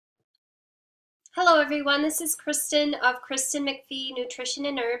Hello everyone, this is Kristen of Kristen McPhee Nutrition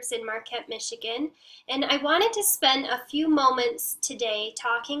and Herbs in Marquette, Michigan, and I wanted to spend a few moments today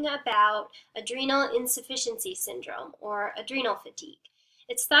talking about adrenal insufficiency syndrome or adrenal fatigue.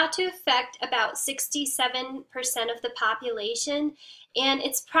 It's thought to affect about 67% of the population, and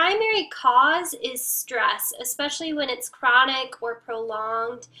its primary cause is stress, especially when it's chronic or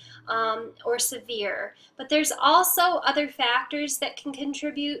prolonged or severe. But there's also other factors that can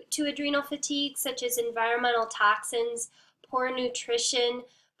contribute to adrenal fatigue, such as environmental toxins, poor nutrition,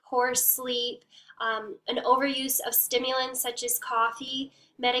 poor sleep, an overuse of stimulants such as coffee,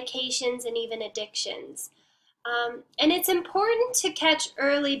 medications, and even addictions. And it's important to catch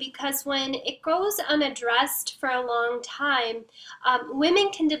early because when it goes unaddressed for a long time, women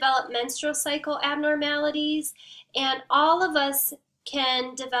can develop menstrual cycle abnormalities, and all of us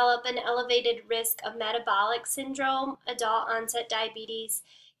can develop an elevated risk of metabolic syndrome, adult onset diabetes,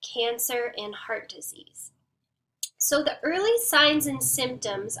 cancer, and heart disease. So the early signs and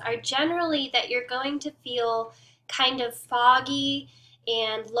symptoms are generally that you're going to feel kind of foggy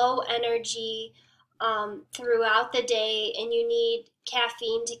and low energy throughout the day, and you need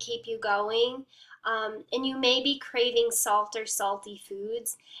caffeine to keep you going. And you may be craving salt or salty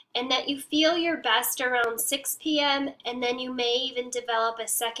foods, and that you feel your best around 6 p.m. and then you may even develop a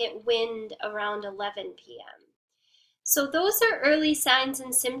second wind around 11 p.m. So those are early signs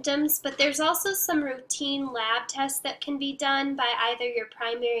and symptoms, but there's also some routine lab tests that can be done by either your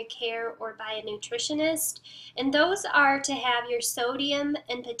primary care or by a nutritionist. And those are to have your sodium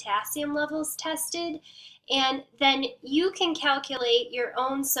and potassium levels tested, and then you can calculate your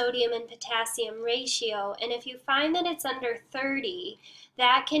own sodium and potassium ratio. And if you find that it's under 30,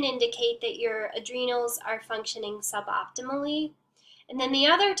 that can indicate that your adrenals are functioning suboptimally. And then the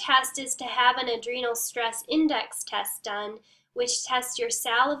other test is to have an adrenal stress index test done, which tests your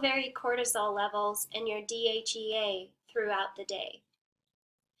salivary cortisol levels and your DHEA throughout the day.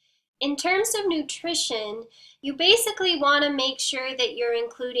 In terms of nutrition, you basically want to make sure that you're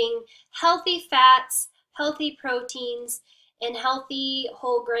including healthy fats, healthy proteins, and healthy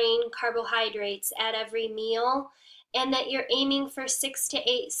whole grain carbohydrates at every meal, and that you're aiming for 6 to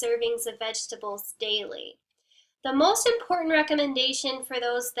 8 servings of vegetables daily. The most important recommendation for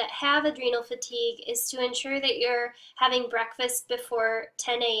those that have adrenal fatigue is to ensure that you're having breakfast before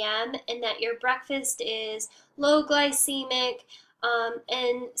 10 a.m. and that your breakfast is low glycemic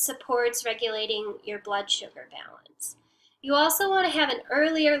and supports regulating your blood sugar balance. You also want to have an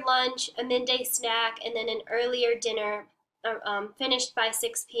earlier lunch, a midday snack, and then an earlier dinner finished by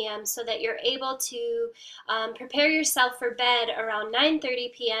 6 p.m. so that you're able to prepare yourself for bed around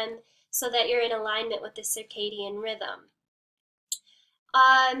 9:30 p.m. so that you're in alignment with the circadian rhythm.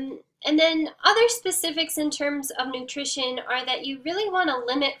 And then other specifics in terms of nutrition are that you really want to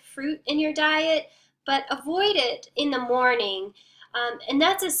limit fruit in your diet, but avoid it in the morning. And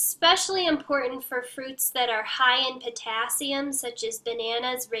that's especially important for fruits that are high in potassium, such as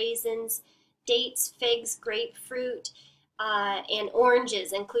bananas, raisins, dates, figs, grapefruit, and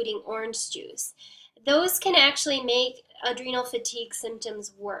oranges, including orange juice. Those can actually make adrenal fatigue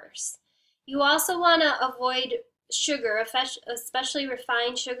symptoms worse. You also want to avoid sugar, especially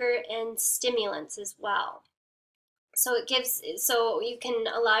refined sugar, and stimulants as well. So you can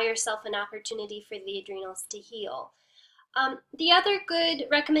allow yourself an opportunity for the adrenals to heal. The other good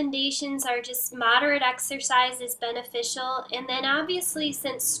recommendations are just moderate exercise is beneficial, and then obviously,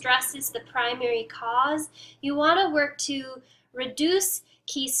 since stress is the primary cause, you want to work to reduce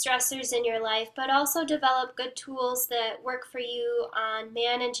key stressors in your life, but also develop good tools that work for you on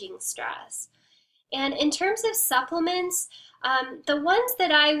managing stress. And in terms of supplements, the ones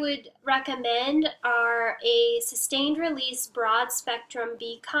that I would recommend are a sustained release broad spectrum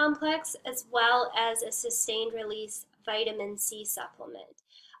B complex, as well as a sustained release vitamin C supplement.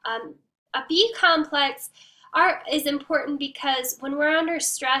 A B complex is important because when we're under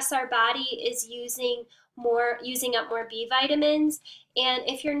stress, our body is using up more B vitamins, and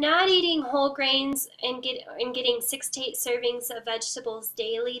if you're not eating whole grains and getting 6 to 8 servings of vegetables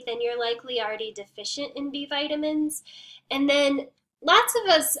daily, then you're likely already deficient in B vitamins. And then lots of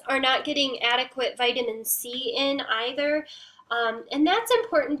us are not getting adequate vitamin C in either. And that's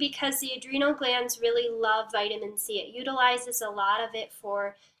important because the adrenal glands really love vitamin C. It utilizes a lot of it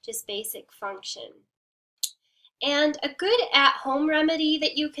for just basic function. And a good at-home remedy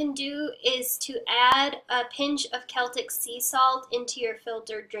that you can do is to add a pinch of Celtic sea salt into your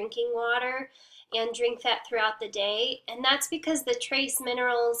filtered drinking water and drink that throughout the day. And that's because the trace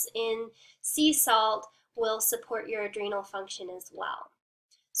minerals in sea salt will support your adrenal function as well.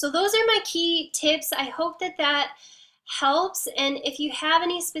 So those are my key tips. I hope that helps. And if you have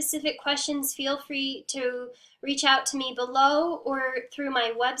any specific questions, feel free to reach out to me below or through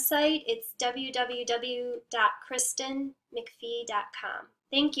my website. It's www.kristenmcphee.com.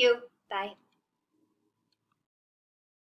 Thank you. Bye.